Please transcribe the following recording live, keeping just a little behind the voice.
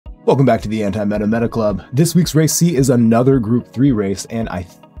Welcome back to the Anti-Meta Meta Club. This week's race C is another Group 3 race, and I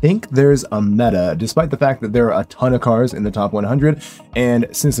think there's a meta, despite the fact that there are a ton of cars in the top 100, and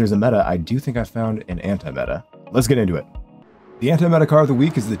since there's a meta, I do think I found an anti-meta. Let's get into it. The anti-meta car of the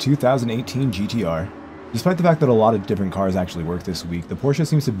week is the 2018 GTR. Despite the fact that a lot of different cars actually work this week, the Porsche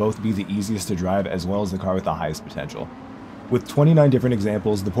seems to both be the easiest to drive as well as the car with the highest potential. With 29 different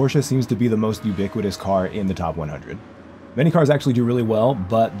examples, the Porsche seems to be the most ubiquitous car in the top 100. Many cars actually do really well,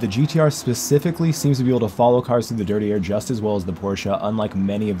 but the GTR specifically seems to be able to follow cars through the dirty air just as well as the Porsche, unlike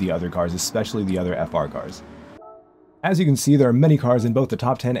many of the other cars, especially the other FR cars. As you can see, there are many cars in both the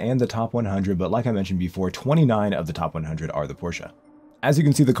top 10 and the top 100, but like I mentioned before, 29 of the top 100 are the Porsche. As you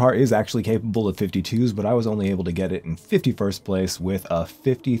can see, the car is actually capable of 52s, but I was only able to get it in 51st place with a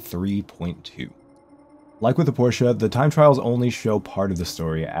 53.2. Like with the Porsche, the time trials only show part of the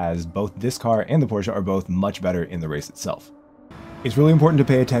story, as both this car and the Porsche are both much better in the race itself. It's really important to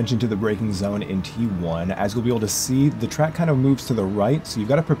pay attention to the braking zone in T1, as you'll be able to see the track kind of moves to the right, so you've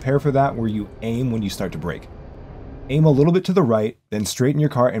got to prepare for that where you aim when you start to brake. Aim a little bit to the right, then straighten your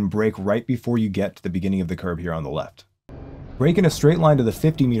car and brake right before you get to the beginning of the curb here on the left. Brake in a straight line to the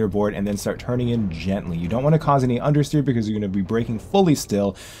 50-meter board and then start turning in gently. You don't want to cause any understeer because you're going to be braking fully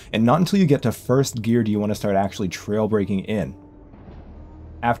still, and not until you get to first gear do you want to start actually trail braking in.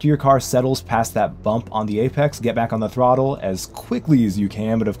 After your car settles past that bump on the apex, get back on the throttle as quickly as you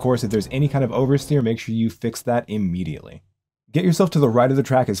can, but of course if there's any kind of oversteer, make sure you fix that immediately. Get yourself to the right of the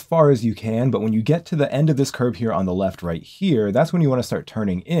track as far as you can, but when you get to the end of this curb here on the left right here, that's when you want to start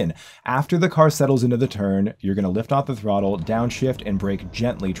turning in. After the car settles into the turn, you're going to lift off the throttle, downshift, and brake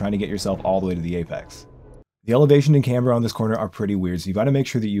gently, trying to get yourself all the way to the apex. The elevation and camber on this corner are pretty weird, so you've got to make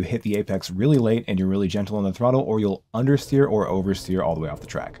sure that you hit the apex really late and you're really gentle on the throttle, or you'll understeer or oversteer all the way off the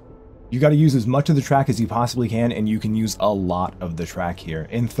track. You got to use as much of the track as you possibly can, and you can use a lot of the track here.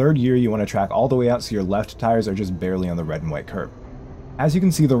 In third gear, you want to track all the way out so your left tires are just barely on the red and white curb. As you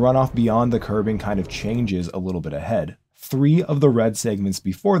can see, the runoff beyond the curbing kind of changes a little bit ahead. 3 of the red segments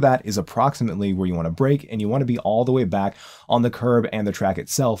before that is approximately where you want to brake, and you want to be all the way back on the curb and the track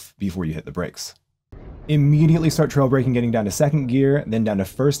itself before you hit the brakes. Immediately start trail braking, getting down to second gear, then down to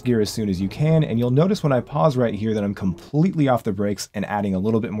first gear as soon as you can, and you'll notice when I pause right here that I'm completely off the brakes and adding a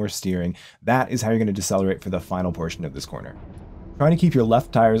little bit more steering. That is how you're going to decelerate for the final portion of this corner. Trying to keep your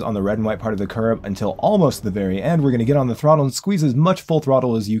left tires on the red and white part of the curb until almost the very end. We're going to get on the throttle and squeeze as much full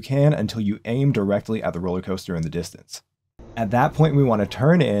throttle as you can until you aim directly at the roller coaster in the distance. At that point, we want to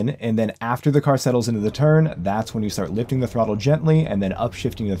turn in, and then after the car settles into the turn, that's when you start lifting the throttle gently and then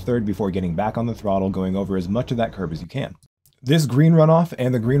upshifting to third before getting back on the throttle, going over as much of that curb as you can. This green runoff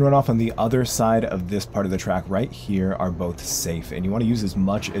and the green runoff on the other side of this part of the track right here are both safe, and you want to use as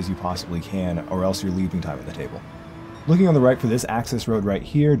much as you possibly can, or else you're leaving time at the table. Looking on the right for this access road right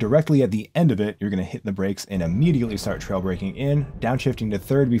here, directly at the end of it, you're going to hit the brakes and immediately start trail braking in, downshifting to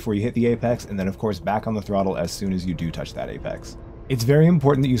third before you hit the apex, and then of course back on the throttle as soon as you do touch that apex. It's very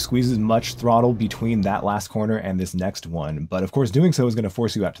important that you squeeze as much throttle between that last corner and this next one, but of course doing so is going to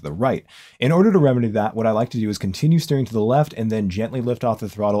force you out to the right. In order to remedy that, what I like to do is continue steering to the left and then gently lift off the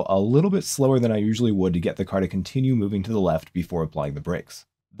throttle a little bit slower than I usually would to get the car to continue moving to the left before applying the brakes.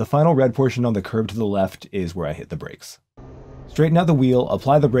 The final red portion on the curb to the left is where I hit the brakes. Straighten out the wheel,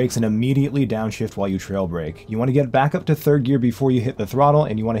 apply the brakes, and immediately downshift while you trail brake. You want to get back up to third gear before you hit the throttle,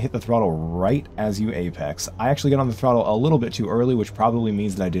 and you want to hit the throttle right as you apex. I actually got on the throttle a little bit too early, which probably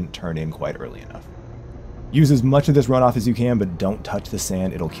means that I didn't turn in quite early enough. Use as much of this runoff as you can, but don't touch the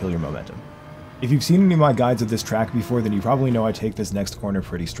sand, it'll kill your momentum. If you've seen any of my guides of this track before, then you probably know I take this next corner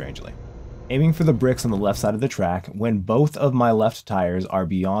pretty strangely. Aiming for the bricks on the left side of the track, when both of my left tires are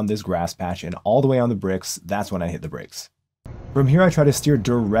beyond this grass patch and all the way on the bricks, that's when I hit the brakes. From here I try to steer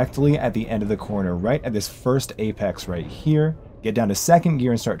directly at the end of the corner, right at this first apex right here, get down to second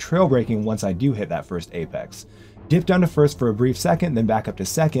gear and start trail braking once I do hit that first apex. Dip down to first for a brief second, then back up to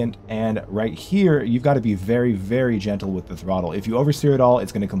second, and right here you've got to be very, very gentle with the throttle. If you oversteer at all,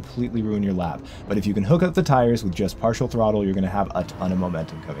 it's going to completely ruin your lap, but if you can hook up the tires with just partial throttle, you're going to have a ton of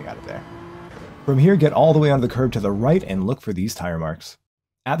momentum coming out of there. From here, get all the way onto the curb to the right and look for these tire marks.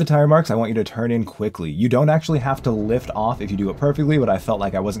 At the tire marks, I want you to turn in quickly. You don't actually have to lift off if you do it perfectly, but I felt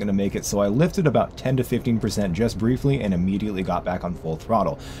like I wasn't going to make it, so I lifted about 10 to 15% just briefly and immediately got back on full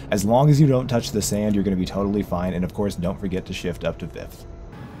throttle. As long as you don't touch the sand, you're going to be totally fine, and of course, don't forget to shift up to fifth.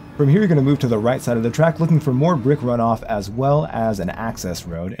 From here, you're going to move to the right side of the track, looking for more brick runoff as well as an access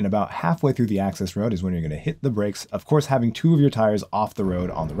road, and about halfway through the access road is when you're going to hit the brakes, of course having 2 of your tires off the road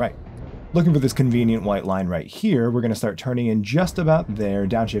on the right. Looking for this convenient white line right here, we're going to start turning in just about there,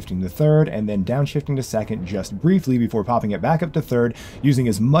 downshifting to third, and then downshifting to second just briefly before popping it back up to third, using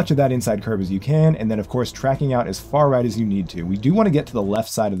as much of that inside curb as you can, and then of course tracking out as far right as you need to. We do want to get to the left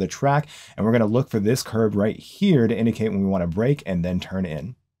side of the track, and we're going to look for this curb right here to indicate when we want to brake and then turn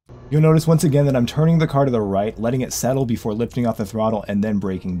in. You'll notice once again that I'm turning the car to the right, letting it settle before lifting off the throttle and then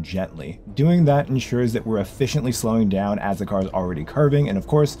braking gently. Doing that ensures that we're efficiently slowing down as the car is already curving, and of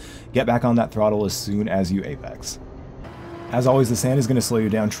course, get back on that throttle as soon as you apex. As always, the sand is going to slow you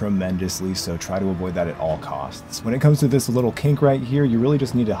down tremendously, so try to avoid that at all costs. When it comes to this little kink right here, you really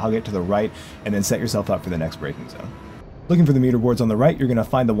just need to hug it to the right and then set yourself up for the next braking zone. Looking for the meter boards on the right, you're going to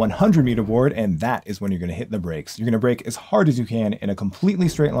find the 100 meter board, and that is when you're going to hit the brakes. You're going to brake as hard as you can in a completely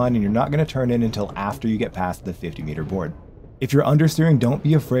straight line, and you're not going to turn in until after you get past the 50 meter board. If you're understeering, don't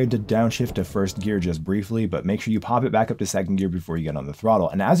be afraid to downshift to first gear just briefly, but make sure you pop it back up to second gear before you get on the throttle.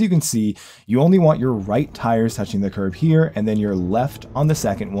 And as you can see, you only want your right tires touching the curb here, and then your left on the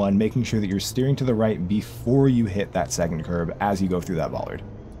second one, making sure that you're steering to the right before you hit that second curb as you go through that bollard.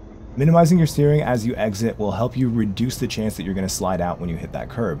 Minimizing your steering as you exit will help you reduce the chance that you're going to slide out when you hit that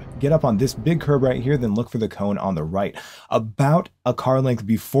curb. Get up on this big curb right here, then look for the cone on the right. About a car length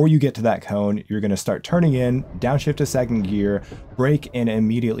before you get to that cone, you're going to start turning in, downshift to second gear, brake, and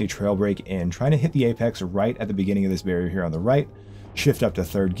immediately trail brake in, trying to hit the apex right at the beginning of this barrier here on the right. Shift up to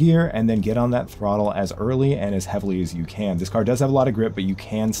third gear, and then get on that throttle as early and as heavily as you can. This car does have a lot of grip, but you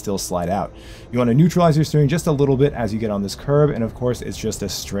can still slide out. You want to neutralize your steering just a little bit as you get on this curb, and of course it's just a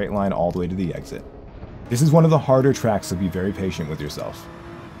straight line all the way to the exit. This is one of the harder tracks, so be very patient with yourself.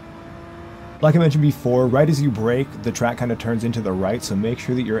 Like I mentioned before, right as you brake, the track kind of turns into the right, so make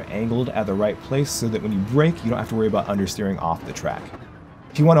sure that you're angled at the right place so that when you brake, you don't have to worry about understeering off the track.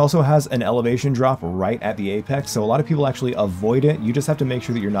 T1 also has an elevation drop right at the apex, so a lot of people actually avoid it. You just have to make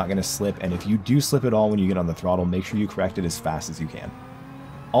sure that you're not going to slip, and if you do slip at all when you get on the throttle, make sure you correct it as fast as you can.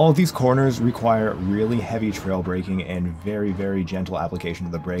 All of these corners require really heavy trail braking and very, very gentle application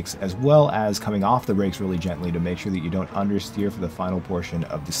of the brakes, as well as coming off the brakes really gently to make sure that you don't understeer for the final portion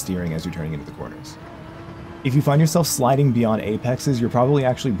of the steering as you're turning into the corners. If you find yourself sliding beyond apexes, you're probably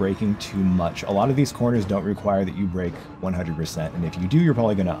actually braking too much. A lot of these corners don't require that you brake 100%, and if you do, you're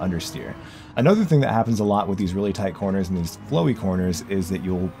probably going to understeer. Another thing that happens a lot with these really tight corners and these flowy corners is that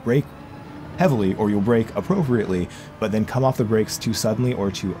you'll brake heavily or you'll brake appropriately, but then come off the brakes too suddenly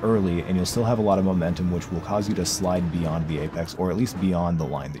or too early, and you'll still have a lot of momentum, which will cause you to slide beyond the apex, or at least beyond the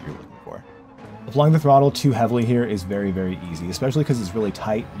line that you're looking for. Applying the throttle too heavily here is very, very easy, especially because it's really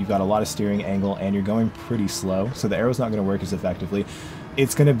tight. You've got a lot of steering angle and you're going pretty slow, so the arrow's not going to work as effectively.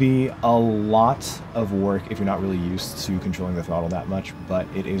 It's going to be a lot of work if you're not really used to controlling the throttle that much, but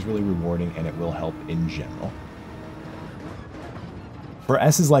it is really rewarding and it will help in general. For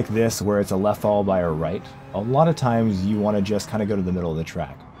S's like this, where it's a left followed by a right, a lot of times you want to just kind of go to the middle of the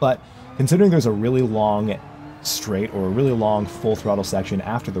track. But considering there's a really long straight or a really long full throttle section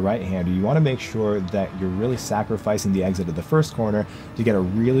after the right hander, you want to make sure that you're really sacrificing the exit of the first corner to get a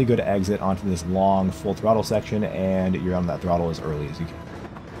really good exit onto this long full throttle section, and you're on that throttle as early as you can.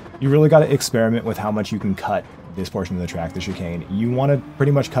 You really got to experiment with how much you can cut this portion of the track, the chicane. You want to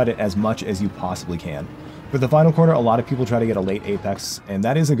pretty much cut it as much as you possibly can. For the final corner, a lot of people try to get a late apex, and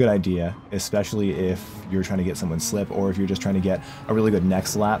that is a good idea, especially if you're trying to get someone slip or if you're just trying to get a really good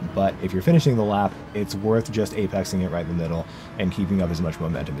next lap. But if you're finishing the lap, it's worth just apexing it right in the middle and keeping up as much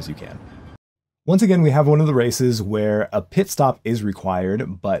momentum as you can. Once again, we have one of the races where a pit stop is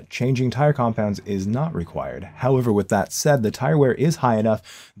required, but changing tire compounds is not required. However, with that said, the tire wear is high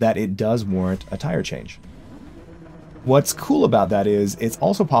enough that it does warrant a tire change. What's cool about that is it's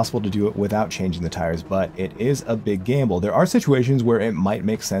also possible to do it without changing the tires, but it is a big gamble. There are situations where it might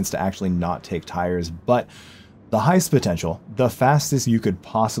make sense to actually not take tires, but the highest potential, the fastest you could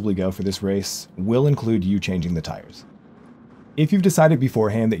possibly go for this race, will include you changing the tires. If you've decided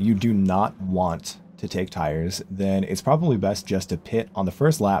beforehand that you do not want to take tires, then it's probably best just to pit on the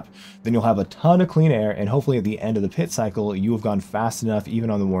first lap. Then you'll have a ton of clean air, and hopefully at the end of the pit cycle, you have gone fast enough, even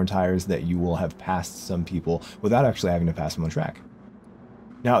on the worn tires, that you will have passed some people without actually having to pass them on track.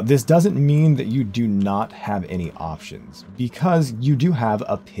 Now, this doesn't mean that you do not have any options, because you do have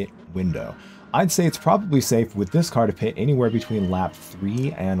a pit window. I'd say it's probably safe with this car to pit anywhere between lap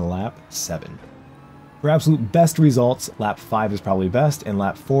 3 and lap 7. For absolute best results, lap 5 is probably best, and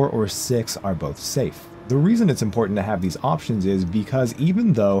lap 4 or 6 are both safe. The reason it's important to have these options is because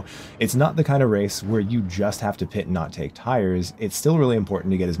even though it's not the kind of race where you just have to pit and not take tires, it's still really important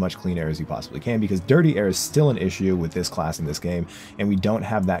to get as much clean air as you possibly can, because dirty air is still an issue with this class in this game, and we don't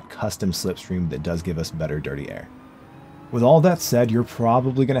have that custom slipstream that does give us better dirty air. With all that said, you're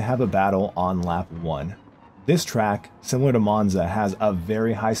probably going to have a battle on lap 1. This track, similar to Monza, has a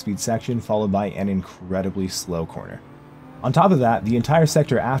very high-speed section followed by an incredibly slow corner. On top of that, the entire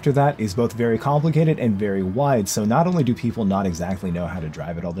sector after that is both very complicated and very wide, so not only do people not exactly know how to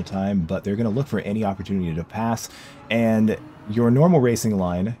drive it all the time, but they're going to look for any opportunity to pass, and your normal racing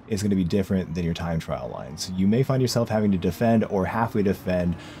line is going to be different than your time trial line. So you may find yourself having to defend or halfway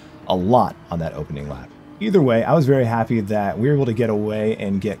defend a lot on that opening lap. Either way, I was very happy that we were able to get away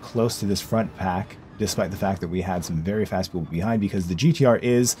and get close to this front pack, despite the fact that we had some very fast people behind, because the GTR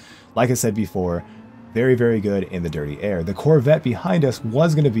is, like I said before, very, very good in the dirty air. The Corvette behind us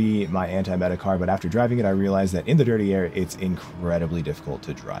was going to be my anti-meta car, but after driving it, I realized that in the dirty air, it's incredibly difficult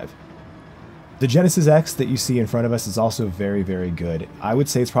to drive. The Genesis X that you see in front of us is also very, very good. I would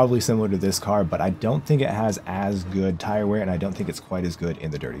say it's probably similar to this car, but I don't think it has as good tire wear, and I don't think it's quite as good in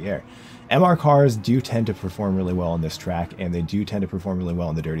the dirty air. MR cars do tend to perform really well on this track, and they do tend to perform really well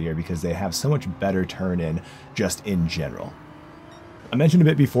in the dirty air because they have so much better turn-in just in general. I mentioned a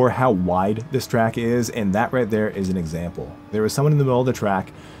bit before how wide this track is, and that right there is an example. There was someone in the middle of the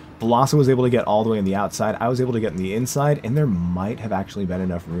track. Velosa was able to get all the way on the outside. I was able to get on the inside, and there might have actually been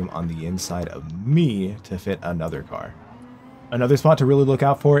enough room on the inside of me to fit another car. Another spot to really look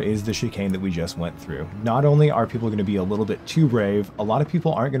out for is the chicane that we just went through. Not only are people going to be a little bit too brave, a lot of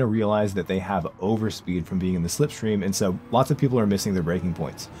people aren't going to realize that they have overspeed from being in the slipstream, and so lots of people are missing their braking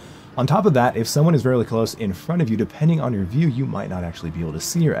points. On top of that, if someone is very close in front of you, depending on your view, you might not actually be able to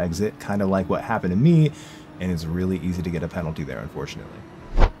see your exit, kind of like what happened to me, and it's really easy to get a penalty there, unfortunately.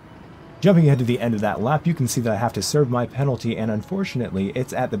 Jumping ahead to the end of that lap, you can see that I have to serve my penalty, and unfortunately,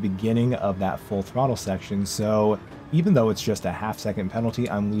 it's at the beginning of that full throttle section, so even though it's just a half-second penalty,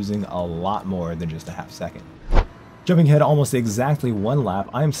 I'm losing a lot more than just a half-second. Jumping ahead almost exactly one lap,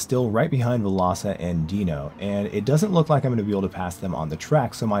 I'm still right behind Velosa and Dino, and it doesn't look like I'm going to be able to pass them on the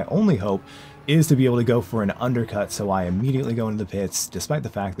track, so my only hope is to be able to go for an undercut, so I immediately go into the pits, despite the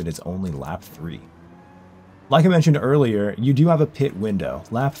fact that it's only lap 3. Like I mentioned earlier, you do have a pit window.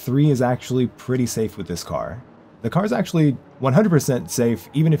 Lap 3 is actually pretty safe with this car. The car's actually 100% safe,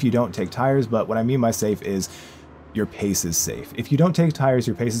 even if you don't take tires, but what I mean by safe is your pace is safe. If you don't take tires,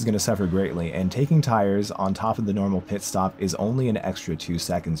 your pace is going to suffer greatly, and taking tires on top of the normal pit stop is only an extra 2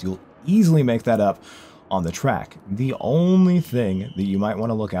 seconds. You'll easily make that up on the track. The only thing that you might want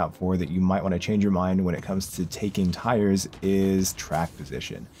to look out for, that you might want to change your mind when it comes to taking tires, is track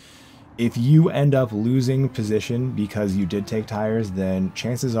position. If you end up losing position because you did take tires, then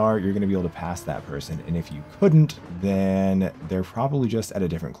chances are you're going to be able to pass that person, and if you couldn't, then they're probably just at a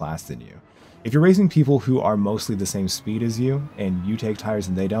different class than you. If you're racing people who are mostly the same speed as you, and you take tires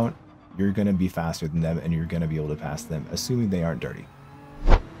and they don't, you're going to be faster than them, and you're going to be able to pass them, assuming they aren't dirty.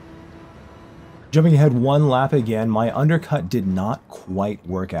 Jumping ahead one lap again, my undercut did not quite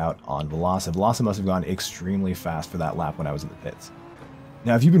work out on Velosa. Velosa must have gone extremely fast for that lap when I was in the pits.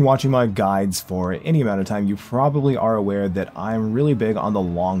 Now, if you've been watching my guides for any amount of time, you probably are aware that I'm really big on the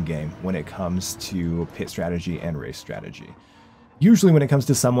long game when it comes to pit strategy and race strategy. Usually when it comes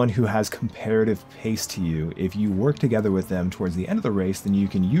to someone who has comparative pace to you, if you work together with them towards the end of the race, then you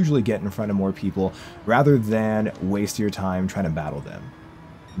can usually get in front of more people rather than waste your time trying to battle them.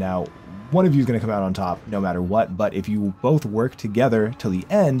 Now, one of you is going to come out on top no matter what, but if you both work together till the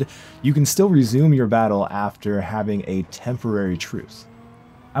end, you can still resume your battle after having a temporary truce.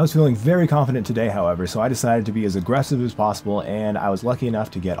 I was feeling very confident today, however, so I decided to be as aggressive as possible, and I was lucky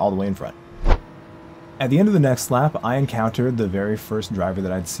enough to get all the way in front. At the end of the next lap, I encountered the very first driver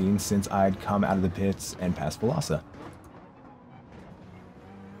that I'd seen since I'd come out of the pits and passed Velosa.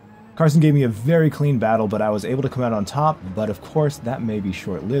 Carson gave me a very clean battle, but I was able to come out on top, but of course that may be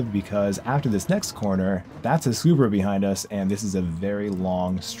short-lived because after this next corner, that's a Subaru behind us, and this is a very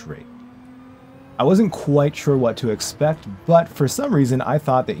long straight. I wasn't quite sure what to expect, but for some reason I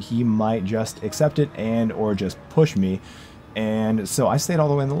thought that he might just accept it and or just push me, and so I stayed all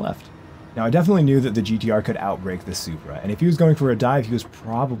the way on the left. Now, I definitely knew that the GTR could outbrake the Supra, and if he was going for a dive, he was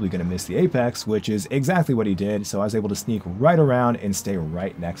probably going to miss the apex, which is exactly what he did, so I was able to sneak right around and stay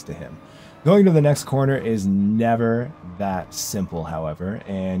right next to him. Going to the next corner is never that simple, however,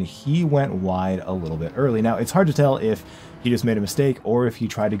 and he went wide a little bit early. Now, it's hard to tell if he just made a mistake or if he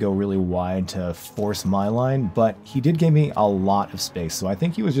tried to go really wide to force my line, but he did give me a lot of space, so I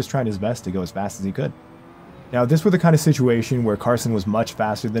think he was just trying his best to go as fast as he could. Now, if this were the kind of situation where Carson was much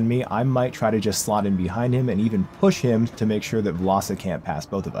faster than me, I might try to just slot in behind him and even push him to make sure that Velosa can't pass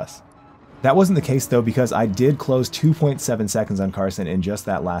both of us. That wasn't the case though, because I did close 2.7 seconds on Carson in just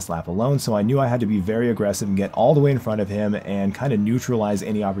that last lap alone, so I knew I had to be very aggressive and get all the way in front of him and kind of neutralize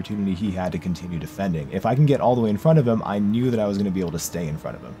any opportunity he had to continue defending. If I can get all the way in front of him, I knew that I was going to be able to stay in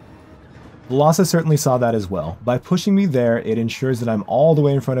front of him. Velosa certainly saw that as well. By pushing me there, it ensures that I'm all the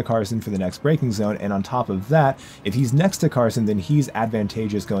way in front of Carson for the next braking zone, and on top of that, if he's next to Carson, then he's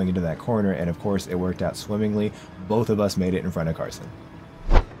advantageous going into that corner, and of course it worked out swimmingly. Both of us made it in front of Carson.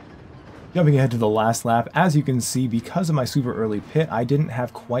 Jumping ahead to the last lap, as you can see, because of my super early pit, I didn't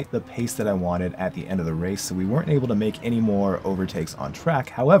have quite the pace that I wanted at the end of the race, so we weren't able to make any more overtakes on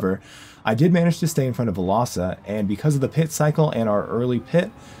track. However, I did manage to stay in front of Velosa, and because of the pit cycle and our early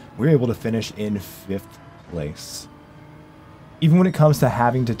pit, we were able to finish in 5th place. Even when it comes to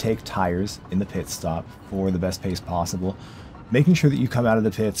having to take tires in the pit stop for the best pace possible, making sure that you come out of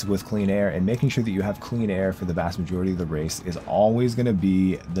the pits with clean air and making sure that you have clean air for the vast majority of the race is always going to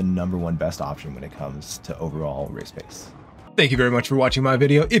be the #1 best option when it comes to overall race pace. Thank you very much for watching my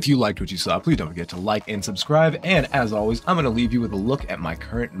video. If you liked what you saw, please don't forget to like and subscribe. And as always, I'm going to leave you with a look at my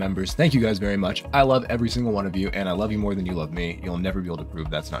current members. Thank you guys very much. I love every single one of you, and I love you more than you love me. You'll never be able to prove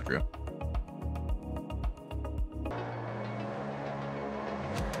that's not true.